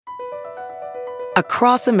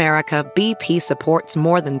Across America, BP supports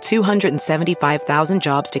more than 275,000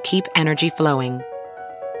 jobs to keep energy flowing.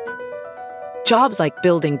 Jobs like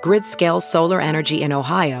building grid-scale solar energy in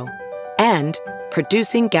Ohio and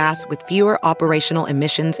producing gas with fewer operational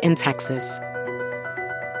emissions in Texas.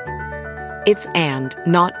 It's and,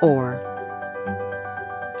 not or.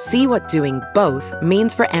 See what doing both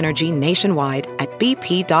means for energy nationwide at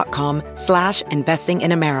bp.com/investing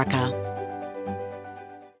in America.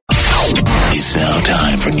 It's now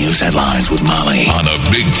time for news headlines with Molly on the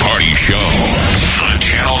Big Party Show on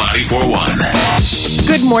Channel 94.1.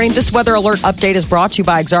 Good morning. This weather alert update is brought to you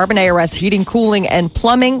by Exarban ARS Heating, Cooling, and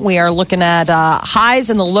Plumbing. We are looking at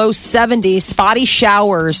highs in the low 70s, spotty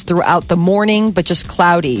showers throughout the morning, but just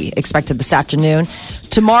cloudy expected this afternoon.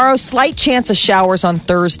 Tomorrow, slight chance of showers on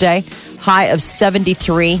Thursday, high of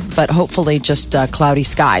 73, but hopefully just cloudy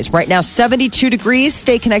skies. Right now, 72 degrees.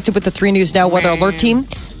 Stay connected with the 3 News Now Weather Alert Team.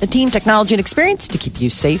 The team, technology, and experience to keep you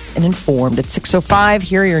safe and informed. At 6:05,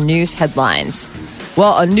 here are your news headlines.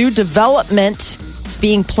 Well, a new development is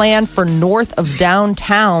being planned for north of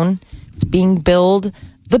downtown. It's being billed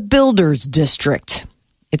the Builders District.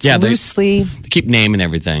 It's loosely... They keep naming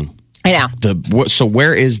everything. I know. So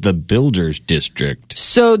where is the Builders District?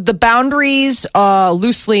 So the boundaries,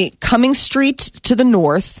 loosely Cumming Street to the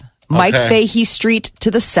north, Mike Fahey Street to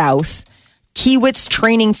the south, Kiewitz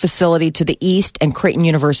Training Facility to the east, and Creighton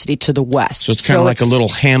University to the west. So it's kind of like a little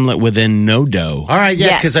hamlet within Nodo. All right,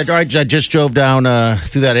 yeah, because Yes. I just drove down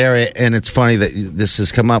through that area, and it's funny that this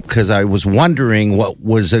has come up because I was wondering what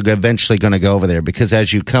was eventually going to go over there. Because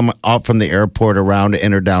as you come off from the airport around to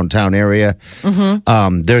enter downtown area,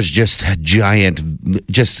 there's just a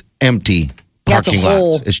giant, just empty Yeah, it's a parking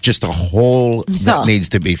hole. lots. It's just a hole that needs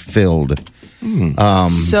to be filled.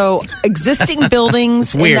 So existing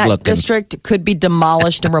buildings in weird that looking. district could be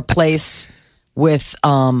demolished and replaced with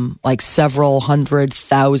like several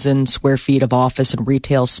 100,000 square feet of office and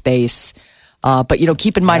retail space. But,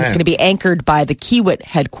 keep in mind, it's going to be anchored by the Kiewit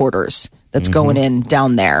headquarters that's going in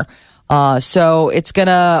down there. So it's going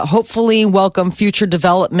to hopefully welcome future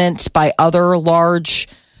development by other large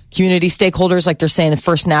community stakeholders, like they're saying the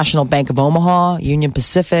First National Bank of Omaha, Union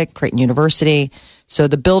Pacific, Creighton University. So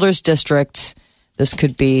the Builders District, this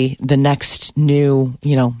could be the next new,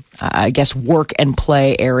 I guess, work and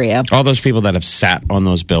play area. All those people that have sat on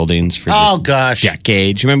those buildings for gosh.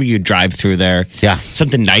 decades. Remember you drive through there? Yeah.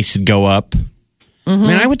 Something nice would go up. I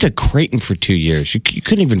mean, I went to Creighton for 2 years. You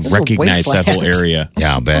couldn't even was a recognize that whole wasteland. area.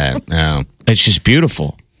 Yeah, I'll bet. Yeah. It's just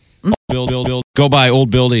beautiful. Go by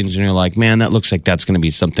old buildings and you're like, man, that looks like that's going to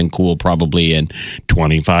be something cool probably in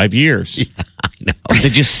 25 years. Yeah, I know. They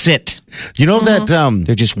just sit. You know that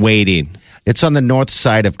They're just waiting. it's on the north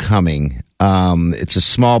side of Cumming. It's a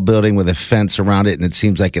small building with a fence around it, and it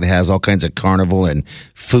seems like it has all kinds of carnival and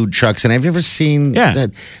food trucks. And have you ever seen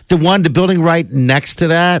the building right next to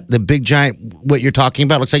that, the big giant, what you're talking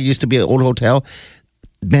about? Looks like it used to be an old hotel.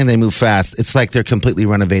 Man, they move fast. It's like they're completely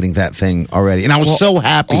renovating that thing already. And I was so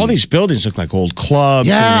happy. All these buildings look like old clubs.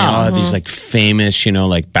 Yeah. And they all have these like famous,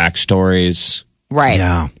 like backstories. Right.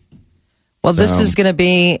 Yeah. Well, this is going to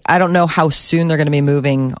be, I don't know how soon they're going to be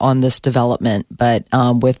moving on this development, but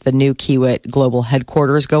with the new Kiewit global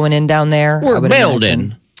headquarters going in down there, I would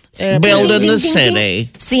imagine. Building the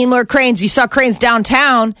city. Seeing more cranes. You saw cranes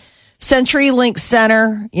downtown. CenturyLink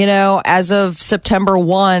Center, as of September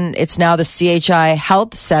 1, it's now the CHI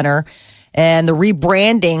Health Center. And the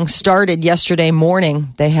rebranding started yesterday morning.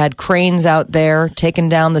 They had cranes out there taking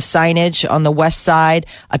down the signage on the west side.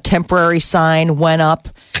 A temporary sign went up.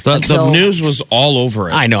 The news was all over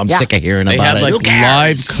it. I know. I'm sick of hearing They about had it. like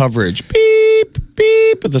live coverage. Beep,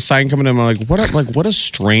 beep. With the sign coming in. I'm like, what a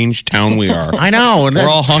strange town we are. I know. And We're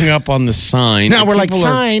all hung up on the sign. now we're like, People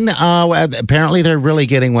are- sign. Apparently, they're really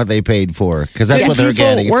getting what they paid for because that's Yeah, what they're people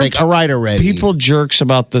getting. It's work- like, all right already. People jerks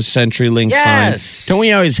about the CenturyLink Yes. sign. Don't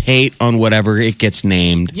we always hate on whatever it gets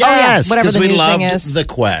named? Yes, whatever because the we new loved thing is. the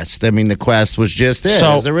Quest. I mean, the Quest was just it. It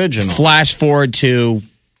was original. Flash forward to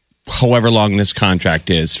however long this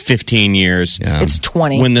contract is, 15 years. Yeah. It's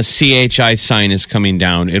 20. When the CHI sign is coming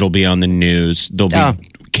down, it'll be on the news. There'll Yeah. be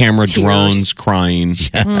camera Tears. drones crying. Yes,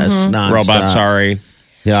 Mm-hmm. nonstop. Robot, sorry.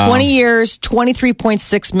 Yeah. 20 years,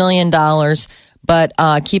 $23.6 million. But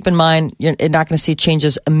keep in mind, you're not going to see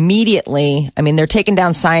changes immediately. I mean, they're taking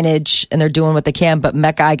down signage and they're doing what they can, but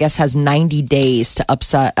Mecca, I guess, has 90 days to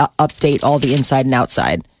update all the inside and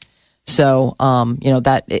outside. So,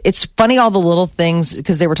 that it's funny, all the little things,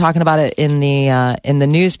 because they were talking about it in the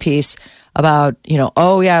news piece about,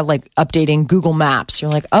 like updating Google Maps.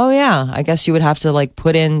 You're like, oh yeah, I guess you would have to like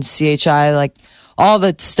put in CHI, like all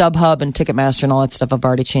the StubHub and Ticketmaster and all that stuff have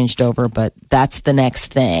already changed over, but that's the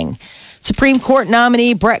next thing. Supreme Court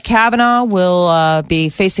nominee Brett Kavanaugh will be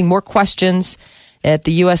facing more questions at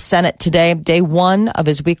the U.S. Senate today. Day one of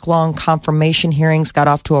his week-long confirmation hearings got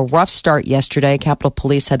off to a rough start yesterday. Capitol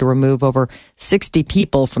Police had to remove over 60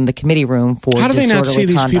 people from the committee room for How do they not see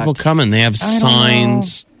conduct. these people coming? They have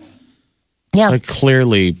signs. Yeah. Like,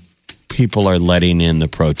 clearly, people are letting in the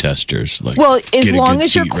protesters. Like, Well, as get a long good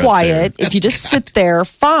as you're seat right quiet, there. if you just sit there,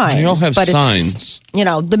 fine. They all have But signs.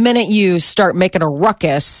 The minute you start making a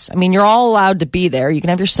ruckus, I mean, you're all allowed to be there. You can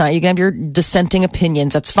have your sign, you can have your dissenting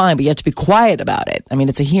opinions. That's fine, but you have to be quiet about it. I mean,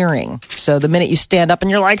 it's a hearing. So the minute you stand up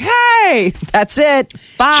and you're like, hey, that's it.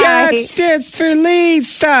 Bye. Justice for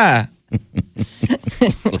Lisa.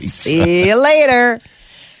 See you later.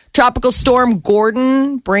 Tropical storm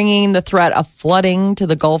Gordon bringing the threat of flooding to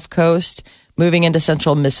the Gulf Coast, moving into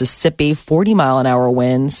central Mississippi, 40-mile-an-hour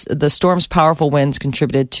winds. The storm's powerful winds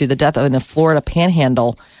contributed to the death in the Florida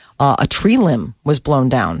Panhandle. A tree limb was blown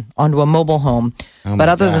down onto a mobile home. But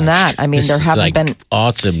other than that, I mean, there haven't been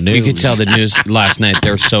awesome news. You could tell the news last night.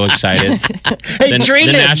 They're so excited. Hey,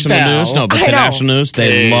 the national news, no, but the national news,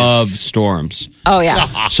 they love storms. Oh,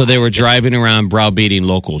 yeah. So they were driving around browbeating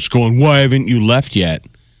locals, going, "Why haven't you left yet?"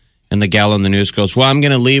 And the gal on the news goes, "Well, I'm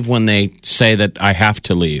going to leave when they say that I have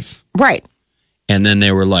to leave." Right. And then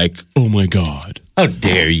they were like, "Oh my God. How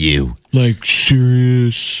dare you? Like,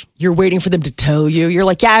 serious?" You're waiting for them to tell you. You're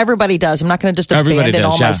like, yeah, everybody does. I'm not going to just abandon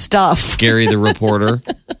all my stuff. Gary the reporter.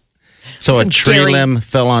 So a tree limb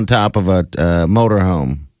fell on top of a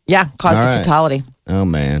motorhome. Yeah, caused All a right. fatality. Oh,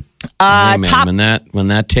 man. Hey, man, when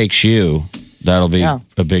that takes you, that'll be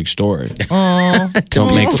a big story.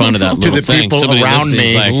 Don't make fun of that little the thing. people Somebody around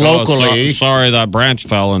listening's me, like, locally. sorry that branch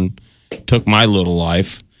fell and took my little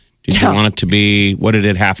life. Did you want it to be, what did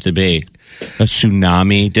it have to be? A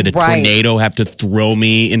tsunami? Did a tornado have to throw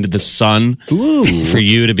me into the sun for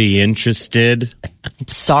you to be interested? I'm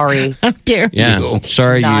sorry. How dare you?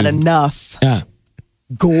 Sorry, Not enough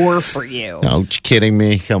gore for you. Oh, you kidding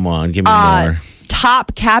me? Come on, give me more.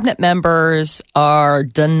 Top cabinet members are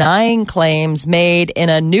denying claims made in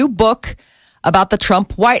a new book about the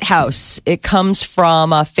Trump White House. It comes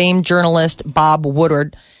from famed journalist Bob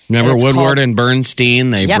Woodward. Remember Woodward and Bernstein?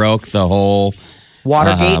 They broke the whole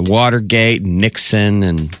Watergate, Nixon,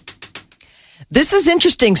 and this is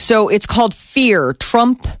interesting. So it's called Fear,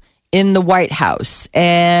 Trump in the White House.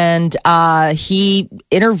 And he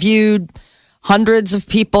interviewed hundreds of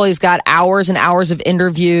people. He's got hours and hours of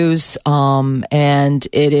interviews. And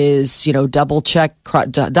it is, double check,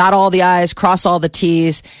 dot all the I's, cross all the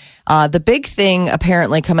T's. The big thing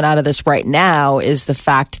apparently coming out of this right now is the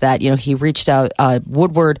fact that, he reached out,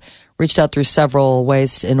 Woodward reached out through several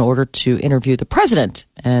ways in order to interview the president.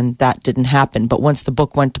 And that didn't happen. But once the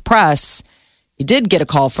book went to press, he did get a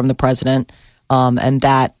call from the president, and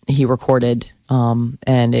that he recorded, and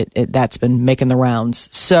that's been making the rounds.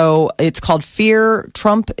 So it's called Fear,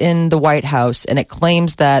 Trump in the White House, and it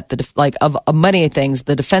claims that of many things,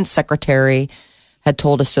 the defense secretary had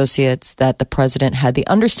told associates that the president had the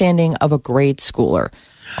understanding of a grade schooler.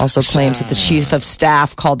 Also claims that the chief of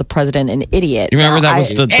staff called the president an idiot. You remember that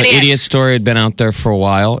was the idiot story had been out there for a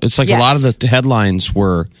while? It's like a lot of the headlines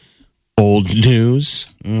were old news,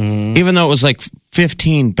 even though it was like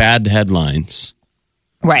 15 bad headlines.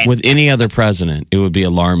 Right. With any other president, it would be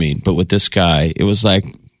alarming. But with this guy, it was like,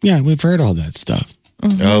 yeah, we've heard all that stuff.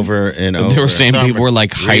 Over and over. They were saying people were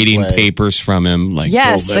like hiding papers from him. Like,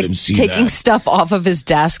 yes, don't let him see taking that. stuff off of his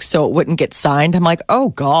desk so it wouldn't get signed. I'm like, oh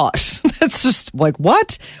gosh, that's just like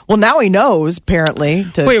what? Well, now he knows apparently.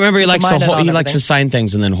 Wait, remember he likes to sign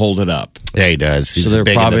things and then hold it up. Yeah, he does. So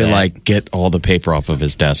they're probably like, get all the paper off of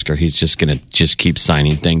his desk, or he's just gonna keep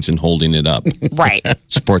signing things and holding it up. Right.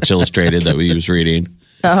 Sports Illustrated that he was reading.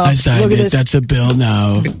 I signed it. That's a bill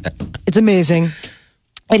now. It's amazing.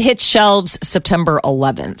 It hits shelves September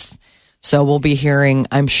 11th. So we'll be hearing,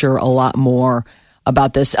 I'm sure, a lot more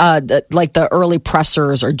about this. The early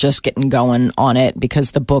pressers are just getting going on it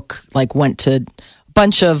because the book went to a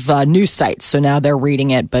bunch of news sites. So now they're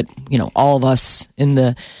reading it. But, all of us in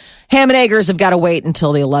the ham and eggers have got to wait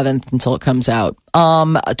until the 11th until it comes out.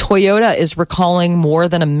 Toyota is recalling more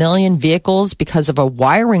than 1 million vehicles because of a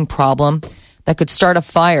wiring problem that could start a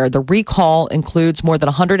fire. The recall includes more than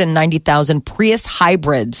 190,000 Prius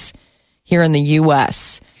hybrids here in the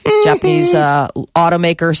U.S. Japanese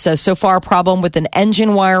automaker says so far a problem with an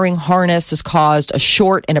engine wiring harness has caused a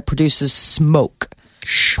short and it produces smoke.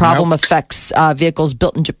 Problem affects vehicles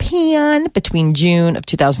built in Japan between June of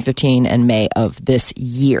 2015 and May of this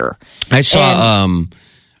year. I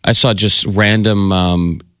saw just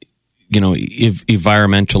random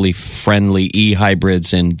environmentally friendly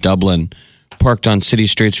e-hybrids in Dublin parked on city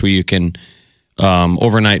streets where you can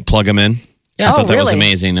overnight plug them in. Yeah. I thought that was really?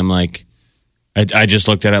 amazing. I'm like, I just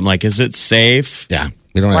looked at it. I'm like, is it safe? Yeah,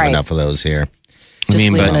 we don't have Right. enough of those here. I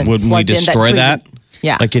mean, leaving but it wouldn't we plugged in, destroy so you that? can-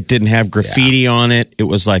 Yeah. Like it didn't have graffiti on it. It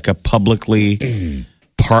was like a publicly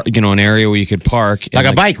an area where you could park. Like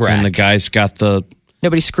a bike rack. And the guys got the,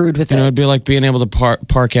 Nobody screwed with it. it'd be like being able to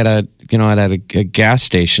park at a gas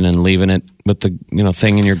station and leaving it with the,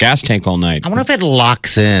 thing in your gas tank all night. I wonder if it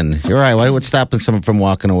locks in. You're right. Why would stopping someone from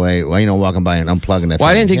walking away? Why, walking by and unplugging it? Well,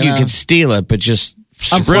 I didn't think you could steal it, but just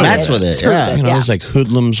screw That's it. with it. Screw Yeah. it. There's like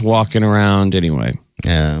hoodlums walking around anyway.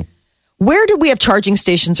 Yeah. Where do we have charging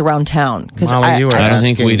stations around town? Because Molly, you were I don't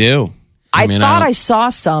think asking. we do. I mean, thought don't- I saw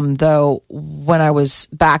some though when I was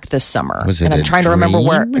back this summer, Was it and I'm a trying to remember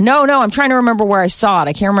where. dream? No, I'm trying to remember where I saw it.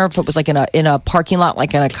 I can't remember if it was like in a parking lot,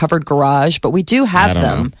 like in a covered garage. But we do have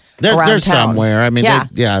them around They're town. somewhere. I mean,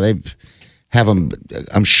 yeah. they've have them.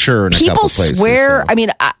 I'm sure in a People couple places. swear. so. I mean,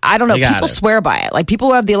 I don't know. They got People it. swear by it. Like people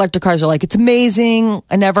who have the electric cars are like, it's amazing.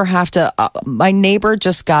 I never have to. My neighbor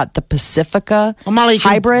just got the Pacifica Well, Molly,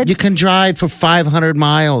 hybrid. You can drive for 500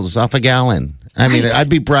 miles off a gallon. I mean, Right. I'd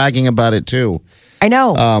be bragging about it too. I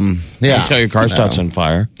know. Yeah. Until your car starts on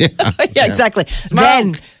fire. yeah, exactly.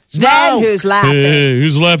 Then who's laughing? Hey,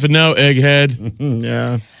 who's laughing now, egghead?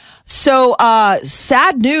 Yeah. So,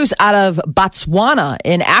 sad news out of Botswana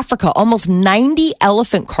in Africa. Almost 90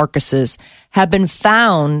 elephant carcasses have been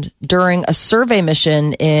found during a survey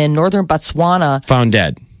mission in northern Botswana. Found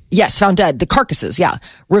dead. Yes, found dead. The carcasses, yeah.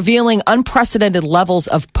 Revealing unprecedented levels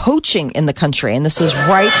of poaching in the country. And this is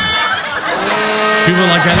right. People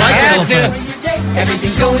are like, I like elephants. They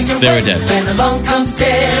were dead.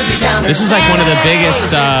 This is like one of the biggest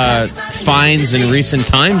finds in recent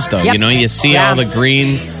times, though. Yep. You see Yeah. all the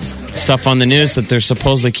green stuff on the news that they're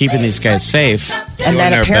supposedly keeping these guys safe. And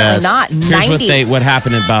then their apparently best. not. Here's 90. what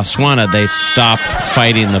happened in Botswana. They stopped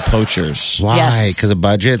fighting the poachers. Why? Yes. Because of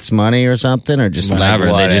budgets, money, or something, or just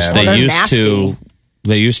Whatever. Like They Well, they're nasty.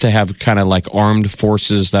 used to have kind of like armed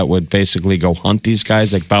forces that would basically go hunt these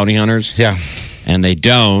guys, like bounty hunters. Yeah. And they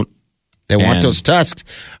don't. They want And- those tusks.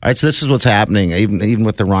 All right, so this is what's happening. Even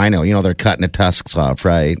with the rhino, they're cutting the tusks off,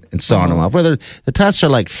 right, and sawing them off. Whether the tusks are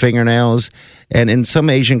like fingernails, and in some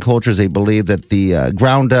Asian cultures, they believe that the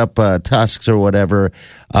ground up tusks or whatever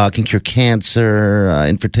can cure cancer,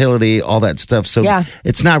 infertility, all that stuff. So Yeah.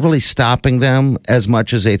 it's not really stopping them as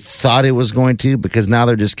much as they thought it was going to, because now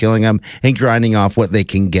they're just killing them and grinding off what they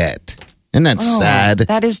can get. And that's sad.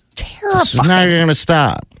 That is It's terrifying. not going to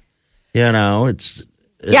stop. It's.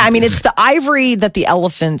 Yeah, I mean, it's the ivory that the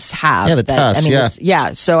elephants have. Yeah, the that, tusk, I mean, yeah.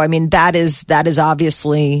 yeah. So, I mean, that is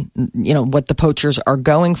obviously, what the poachers are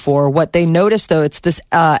going for. What they notice, though, it's this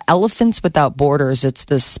Elephants Without Borders. It's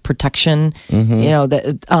this protection,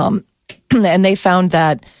 and they found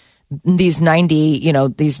that these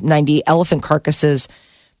 90 elephant carcasses.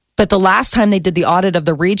 But the last time they did the audit of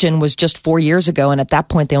the region was just 4 years ago, and at that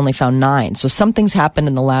point they only found 9. So something's happened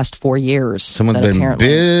in the last 4 years. Someone's that been apparently-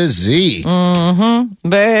 busy.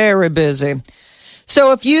 Very busy.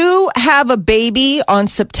 So if you have a baby on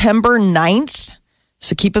September 9th,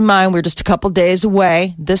 so keep in mind we're just a couple days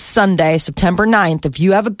away, this Sunday, September 9th, if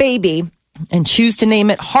you have a baby and choose to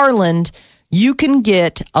name it Harland, you can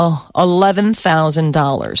get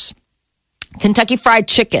 $11,000. Kentucky Fried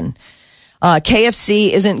Chicken.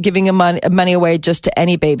 KFC isn't giving money away just to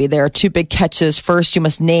any baby. There are 2 big catches. First, you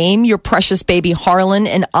must name your precious baby Harlan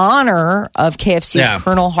in honor of KFC's Yeah.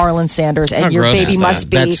 Colonel Harlan Sanders. And How your gross baby is that? must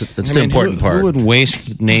be That's the important who, part. Who would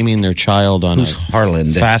waste naming their child on Who's a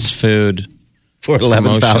Harland? fast food? For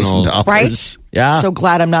 $11,000. right. Yeah. So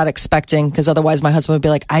glad I'm not expecting, because otherwise my husband would be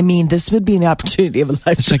like, I mean, this would be an opportunity of a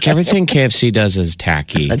lifetime. It's like everything KFC does is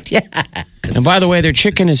tacky. yeah. And by the way, their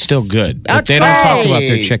chicken is still good. But That's they don't talk about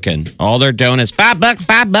their right. chicken. All they're doing is $5,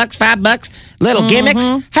 $5, little gimmicks.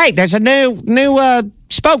 Hey, there's a new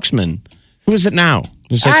spokesman. Who is it now?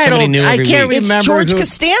 There's like I somebody don't- new I every can't week. remember. It's George who-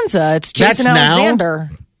 Costanza. It's Jason That's now? Alexander.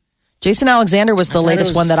 Jason Alexander was the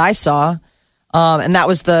latest one that I saw. And that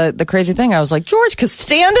was the crazy thing. I was like, George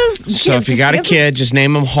Costanza's. So if you got a kid, just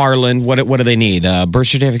name them Harlan. What do they need? Birth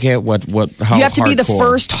certificate? How you have to be the hardcore?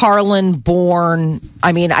 first Harlan born.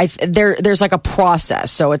 I mean, there's like a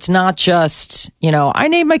process. So it's not just, I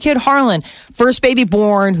named my kid Harlan. First baby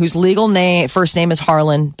born whose first name is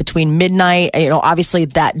Harlan between midnight, obviously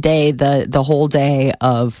that day, the whole day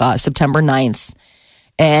of September 9th.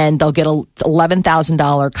 And they'll get a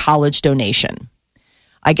 $11,000 college donation.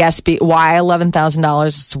 I guess why $11,000?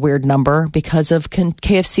 It's a weird number because of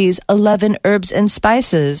KFC's 11 herbs and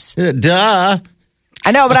spices. Duh.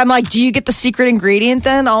 I know, but I'm like, do you get the secret ingredient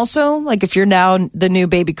then also? Like, if you're now the new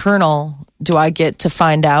baby Colonel, do I get to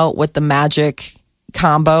find out what the magic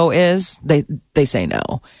combo is? They say no.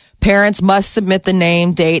 Parents must submit the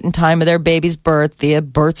name, date, and time of their baby's birth via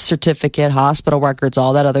birth certificate, hospital records,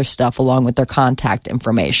 all that other stuff, along with their contact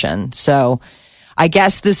information. So I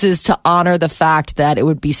guess this is to honor the fact that it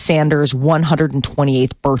would be Sanders'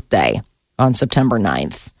 128th birthday on September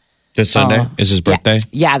 9th. This Sunday is his birthday?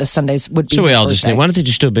 Yeah, the Sundays would be So we his all birthday. just, why don't they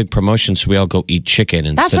just do a big promotion so we all go eat chicken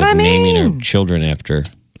instead of naming our children after?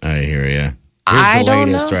 I hear you. Here's I the don't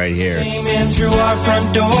latest know. right here. Came in through our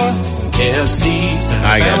front door. KFC.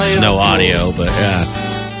 I guess No audio, but yeah.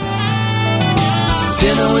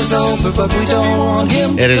 Dinner is over, but we don't want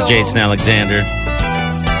him. It is Jason Alexander.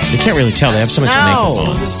 You can't really tell. They have so much makeup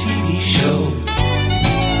No. on. This TV show.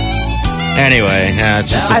 Anyway, it's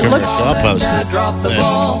just a I looked- commercial. I'll post I dropped the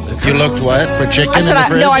ball. it. You looked what? For chicken I said,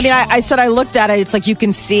 in the fridge? I said I looked at it. It's like you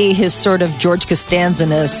can see his sort of George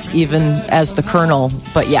Costanza-ness even as the Colonel.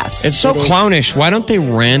 But yes. It's so it is. clownish. Why don't they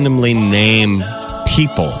randomly name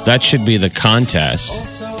people? That should be the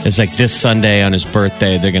contest. It's like this Sunday on his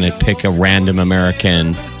birthday, they're going to pick a random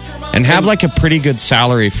American and have like a pretty good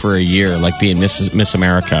salary for a year, like being Miss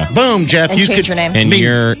America. Boom, Jeff. And You change could your name. And be-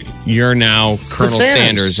 you're now Colonel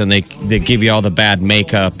Sanders. Sanders, and they give you all the bad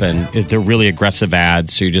makeup, and they're really aggressive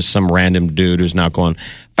ads. So you're just some random dude who's now going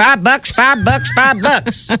 $5, $5,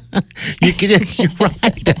 $5. You're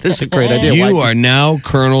right. That is a great idea. You Why- are now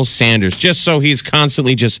Colonel Sanders, just so he's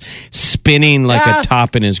constantly just spinning like a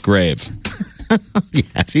top in his grave.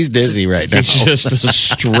 Yes, he's dizzy right now. It's just a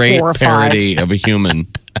straight Horrified. parody of a human.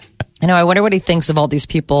 I know. I wonder what he thinks of all these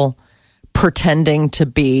people pretending to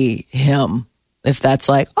be him. If that's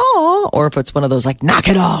like, oh, or if it's one of those like, knock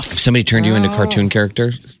it off. If somebody turned you into cartoon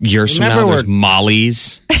character, years from Remember now, there's we're-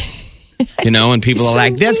 Molly's. And people are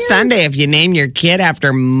like, this Sunday, if you name your kid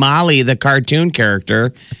after Molly, the cartoon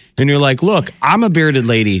character, and you're like, look, I'm a bearded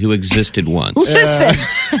lady who existed once. Listen,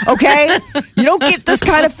 okay? You don't get this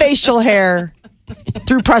kind of facial hair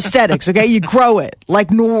through prosthetics, okay? You grow it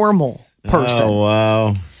like normal person. Oh,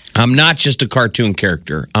 wow. I'm not just a cartoon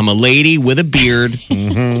character. I'm a lady with a beard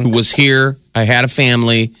who was here. I had a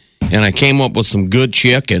family, and I came up with some good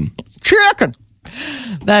chicken. Chicken.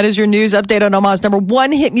 That is your news update on Omaha's number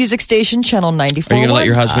one hit music station, Channel 94. Are you going to let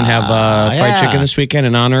your husband have fried chicken this weekend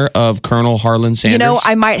in honor of Colonel Harlan Sanders? You know,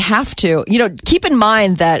 I might have to. You know, keep in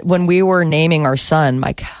mind that when we were naming our son,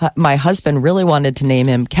 my husband really wanted to name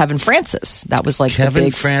him Kevin Francis. That was like Kevin the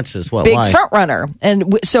big Francis. What? big Why? front runner.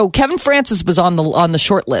 And so Kevin Francis was on the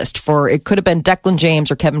short list for it could have been Declan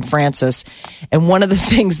James or Kevin Francis. And one of the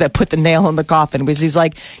things that put the nail in the coffin was he's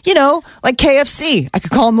like, you know, like KFC. I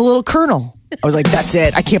could call him the little Colonel. I was like, that's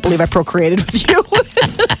it. I can't believe I procreated with you.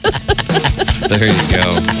 There you go.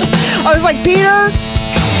 I was like, Peter,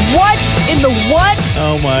 what in the what?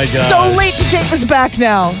 Oh, my God. So late to take this back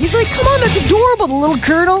now. He's like, come on, that's adorable, the little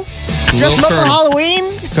Colonel. Dress him up for Colonel.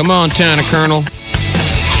 Halloween. Come on, Tana Colonel.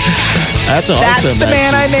 That's awesome. That's the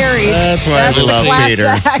man I married. That's why I the love class Peter.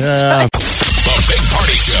 act. The Big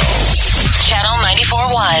Party Show. Channel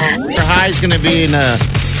 94.1. Our high is going to be in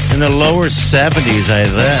the lower 70s,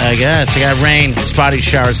 I guess. I got rain, spotty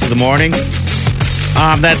showers through the morning.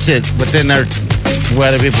 That's it. But then our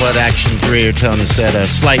weather people at Action 3 are telling us that a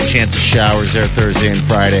slight chance of showers there Thursday and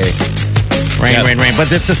Friday. Rain.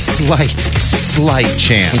 But it's a slight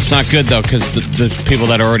chance. It's not good, though, because the people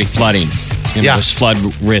that are already flooding, Yeah. there's flood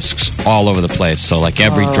risks all over the place. So, like,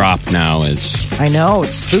 every drop now is I know,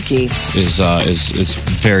 it's spooky.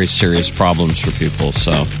 very serious problems for people.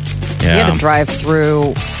 So, We had to drive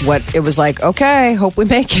through what it was like, okay, hope we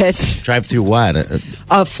make it. Drive through what?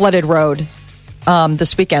 A flooded road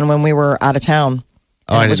this weekend when we were out of town.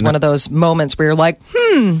 Oh, And I it was didn't one know. of those moments where you're like,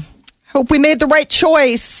 hope we made the right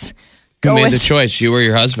choice. who made Going- the choice? You or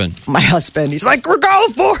your husband? My husband, he's like, we're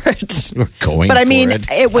going for it. We're going But I for mean, it.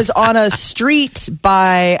 it was on a street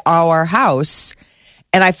by our house.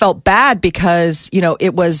 And I felt bad because, you know,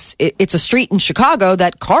 it's a street in Chicago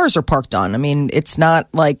that cars are parked on. I mean, it's not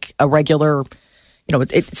like a regular, you know,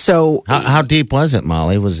 so. How deep was it,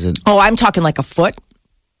 Molly? Was it? Oh, I'm talking like a foot,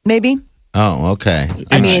 maybe. Oh, okay.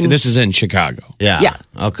 This is in Chicago. Yeah. Yeah.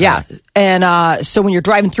 Okay. Yeah. And so when you're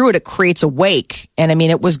driving through it, it creates a wake. And I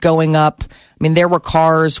mean, it was going up. I mean, there were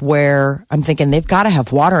cars where I'm thinking they've got to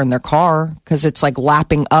have water in their car because it's like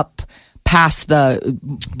lapping up past the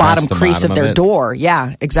bottom the crease bottom of of their it. door.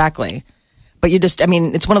 Yeah, exactly. But I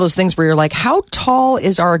mean, it's one of those things where you're like, how tall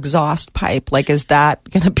is our exhaust pipe? Like, is that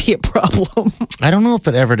going to be a problem? I don't know if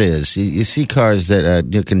it ever is. You see cars that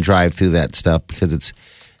you can drive through that stuff because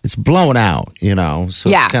it's blown out, so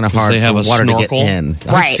Yeah. it's kind of hard they have for a water to snorkel? get in.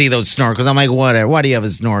 I Right. see those snorkels. I'm like, whatever. Why do you have a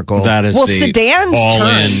snorkel? That is Well, the sedans all-in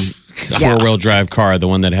turned. Yeah. four-wheel drive car, the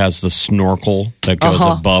one that has the snorkel that goes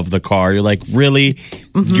above the car. You're like, really?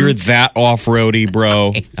 You're that off-roady,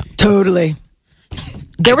 bro? Totally.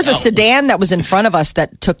 There was a sedan that was in front of us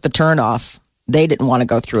that took the turn off. They didn't want to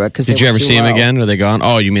go through it because Did you ever see him again? Are they gone?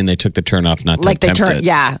 Oh, you mean they took the turn off, not to Like they attempt turned, it?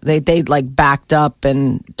 yeah. They like backed up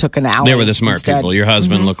and took an alley. They were the smart instead. people. Your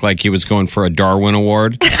husband looked like he was going for a Darwin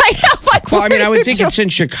Award. I know. Like, Well, I what mean, are I would you think doing? it's in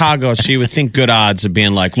Chicago, so you would think good odds of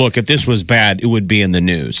being like, look, if this was bad, it would be in the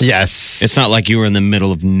news. Yes. It's not like you were in the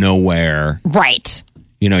middle of nowhere. Right.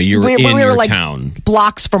 You know, you were We in were your like town.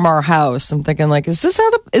 blocks from our house. I'm thinking like, is this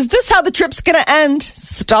how the trip's gonna end?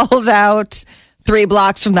 Stalled out 3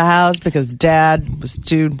 blocks from the house because Dad was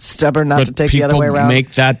too stubborn not to But take the other way people around.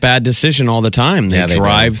 make that bad decision all the time. They Yeah, they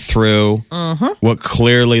drive through what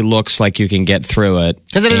clearly looks like you can get through it.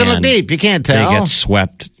 Because it doesn't look and deep. You can't They tell. get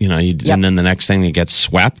swept, Yep. and then the next thing they get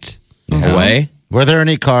swept away. Were there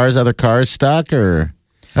any other cars stuck, or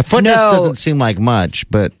a foot No. just doesn't seem like much,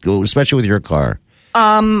 but especially with your car.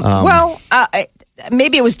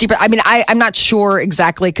 Maybe it was deeper. I mean, I'm not sure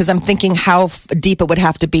exactly because I'm thinking how deep it would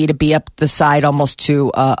have to be up the side almost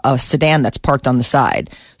to a sedan that's parked on the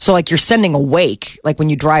side. So like you're sending a wake, like when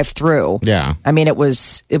you drive through. Yeah. I mean, it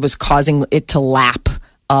was causing it to lap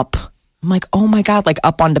up. I'm like, oh my God, like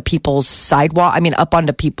up onto people's sidewalk. I mean, up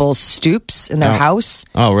onto people's stoops in their house.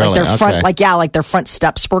 Oh, really? Like their front, Okay. like their front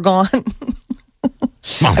steps were gone.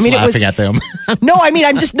 Mom's mean, it laughing was- at them. No, I mean,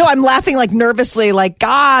 I'm laughing like nervously, like,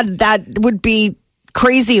 God, that would be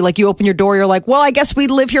crazy. Like, you open your door, you're like, well, I guess we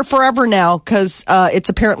live here forever now because it's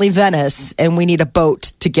apparently Venice and we need a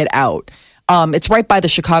boat to get out. It's right by the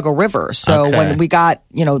Chicago River. So Okay. when we got,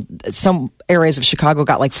 some areas of Chicago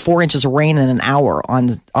got like 4 inches of rain in an hour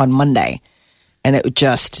on Monday. And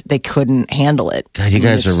they couldn't handle it. God, you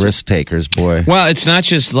guys are risk takers, boy. Well, it's not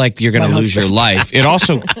just like you're going to My lose your husband. life. It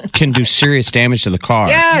also can do serious damage to the car.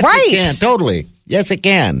 Yes, Right. it can. Totally. Yes, it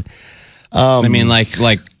can. I mean, like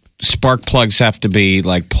spark plugs have to be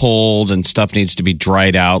like pulled and stuff needs to be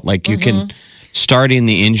dried out. Like you can starting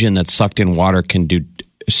the engine that's sucked in water can do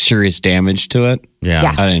serious damage to it. Yeah.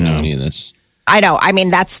 Yeah. I didn't know any of this. I know. I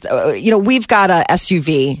mean, that's, we've got a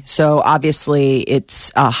SUV. So obviously it's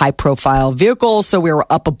a high profile vehicle. So we were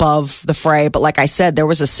up above the fray. But like I said, there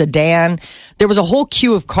was a sedan. There was a whole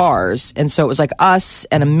queue of cars. And so it was like us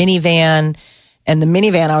and a minivan. And the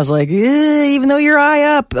minivan, I was like, even though you're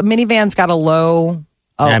high up, a minivan's got a low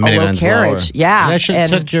minivan's carriage. lower. Yeah. I should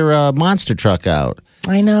have took your monster truck out.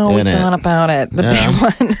 I know. We've in it. done about it. The Yeah. big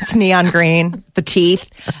one. It's neon green. The teeth.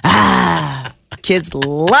 Kids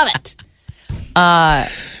love it.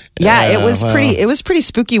 Yeah, it was well. pretty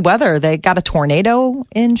spooky weather. They got a tornado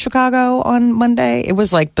in Chicago on Monday. It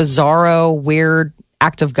was like bizarro, weird,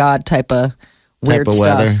 act of God type of weird Type of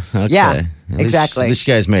stuff. weather. Okay. Yeah, At least- exactly. At least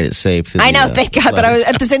you guys made it safe. through I know, the, thank God. But I was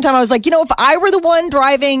at the same time, I was like, if I were the one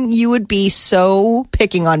driving, you would be so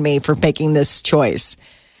picking on me for making this choice.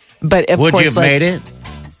 But of Would course, you have like, made it?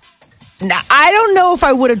 I don't know if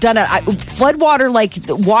I would have done it. Floodwater, like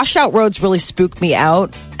washout roads, really spook me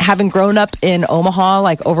out. Having grown up in Omaha,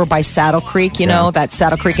 like over by Saddle Creek, that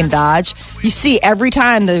Saddle Creek and Dodge, you see every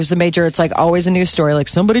time there's a major, it's like always a news story. Like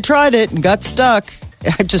somebody tried it and got stuck.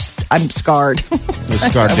 I'm scarred. We're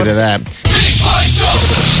scarred due to that.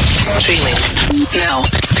 Streaming now.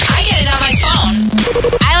 I get it on my phone.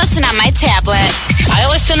 I listen on my tablet. I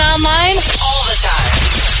listen online all the time.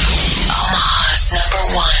 Omaha's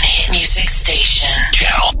 #1 hit music station.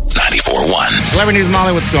 Channel 94.1. Celebrity News,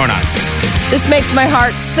 Molly, what's going on? This makes my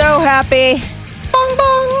heart so happy. Bong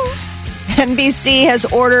bong. NBC has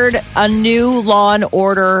ordered a new Law and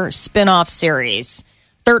Order spin-off series.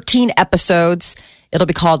 13 episodes. It'll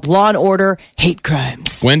be called Law and Order Hate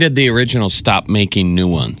Crimes. When did the original stop making new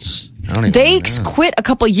ones? I don't even They know. quit a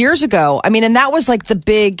couple years ago. I mean, and that was like the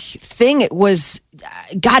big thing. It was,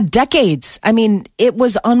 decades. I mean, it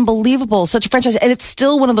was unbelievable. Such a franchise. And it's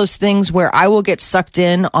still one of those things where I will get sucked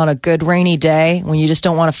in on a good rainy day when you just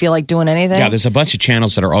don't want to feel like doing anything. Yeah, there's a bunch of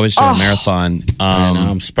channels that are always doing a marathon. I know,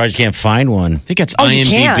 I'm surprised you can't find one. I think it's you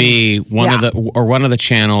IMDb, can. one of the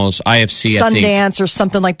channels, IFC, I think. Sundance or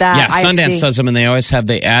something like that. Yeah, IFC. Sundance does them, and they always have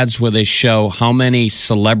the ads where they show how many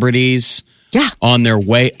celebrities Yeah. on their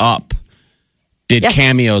way up did Yes.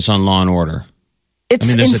 cameos on Law and Order. It's I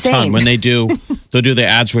mean, there's insane. a ton. When they'll do the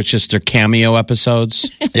ads with just their cameo episodes.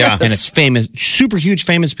 Yeah. And it's famous, super huge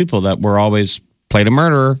famous people that were always played a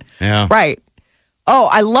murderer. Yeah. Right. Oh,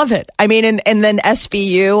 I love it. I mean, and then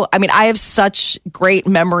SVU. I mean, I have such great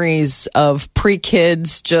memories of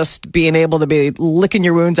pre-kids just being able to be licking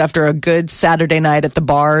your wounds after a good Saturday night at the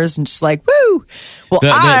bars and just like, woo. Well,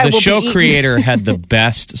 the show creator had the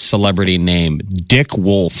best celebrity name, Dick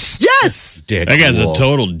Wolf. Yes. Dick That guy's Wolf. a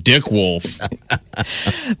total Dick Wolf.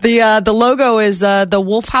 The logo is the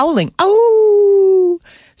wolf howling. Oh.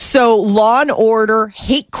 So Law & Order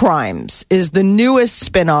Hate Crimes is the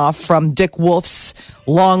newest spinoff from Dick Wolf's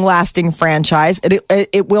long-lasting franchise.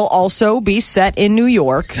 It will also be set in New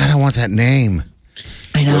York. God, I want that name.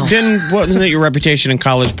 I know. Wasn't it your reputation in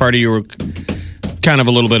college party? You were kind of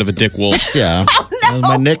a little bit of a Dick Wolf. Yeah. That was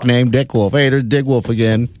my nickname, Dick Wolf. Hey, there's Dick Wolf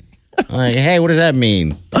again. Like, hey, what does that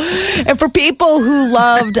mean? And for people who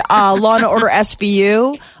loved Law & Order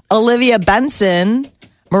SVU, Olivia Benson,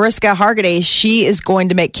 Mariska Hargitay, she is going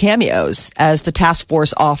to make cameos as the task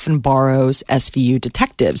force often borrows SVU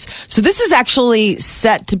detectives. So this is actually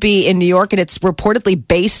set to be in New York, and it's reportedly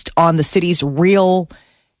based on the city's real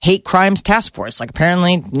hate crimes task force. Like,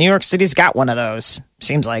 apparently New York City's got one of those.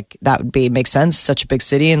 Seems like that would make sense. Such a big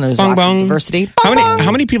city, and there's lots of diversity.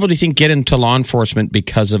 How many people do you think get into law enforcement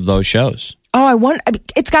because of those shows? Oh,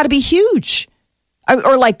 it's got to be huge.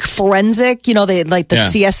 Or like forensic, they like the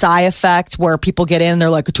CSI effect where people get in and they're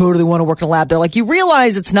like, I totally want to work in a lab. They're like, you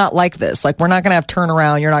realize it's not like this. Like, we're not going to have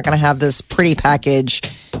turnaround. You're not going to have this pretty package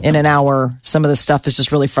in an hour. Some of this stuff is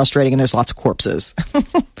just really frustrating and there's lots of corpses.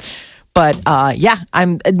 But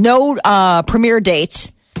I'm no premiere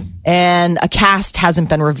date and a cast hasn't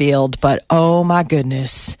been revealed. But oh my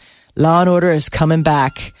goodness, Law & Order is coming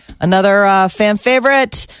back. Another fan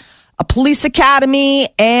favorite. A Police Academy,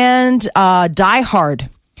 and Die Hard.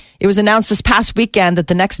 It was announced this past weekend that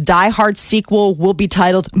the next Die Hard sequel will be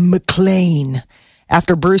titled McClane,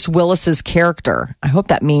 after Bruce Willis's character. I hope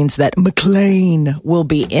that means that McClane will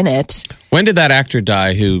be in it. When did that actor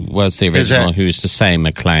die who was the original, who used to say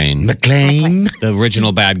McClane? McClane? The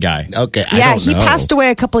original bad guy. Okay, Yeah, he passed away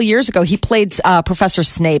a couple of years ago. He played Professor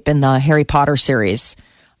Snape in the Harry Potter series.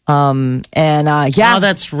 Oh,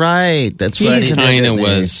 that's right. That's right. He's Kind of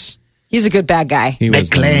was... He's a good bad guy. He was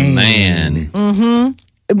the man.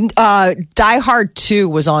 Mm-hmm. Die Hard 2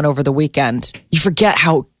 was on over the weekend. You forget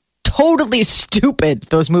how totally stupid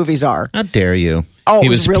those movies are. How dare you? Oh, He it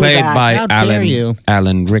was really played bad. by How dare you?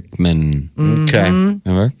 Alan Rickman. Okay.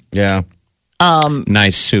 Remember? Yeah.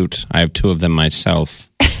 Nice suit. I have two of them myself.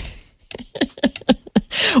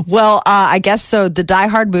 Well, I guess so. The Die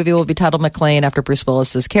Hard movie will be titled McClane after Bruce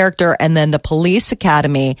Willis's character. And then the Police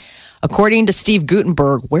Academy, according to Steve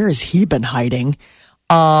Guttenberg, where has he been hiding?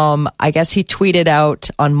 I guess he tweeted out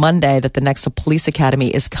on Monday that the next Police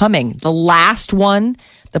Academy is coming. The last one,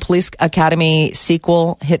 the Police Academy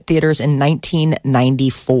sequel, hit theaters in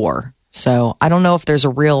 1994. So I don't know if there's a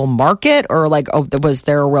real market or was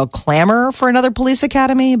there a real clamor for another Police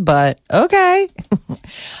Academy? But okay.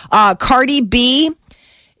 Cardi B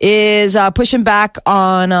is pushing back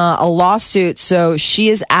on a lawsuit. So she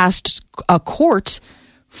has asked a court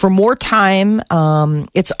for more time.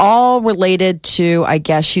 It's all related to, I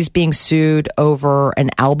guess, she's being sued over an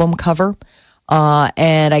album cover.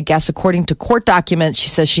 And I guess according to court documents, she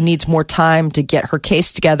says she needs more time to get her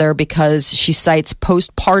case together because she cites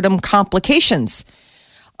postpartum complications.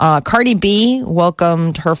 Cardi B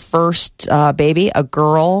welcomed her first baby, a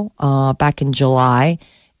girl, back in July.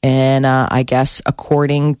 And I guess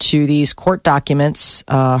according to these court documents,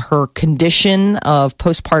 her condition of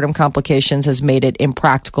postpartum complications has made it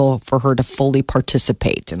impractical for her to fully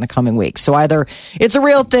participate in the coming weeks. So either it's a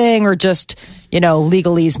real thing or just,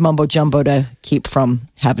 legalese mumbo jumbo to keep from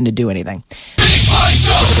having to do anything.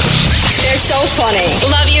 They're so funny.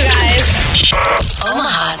 Love you guys.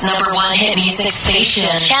 Omaha's #1 hit music station.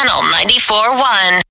 Channel 94.1.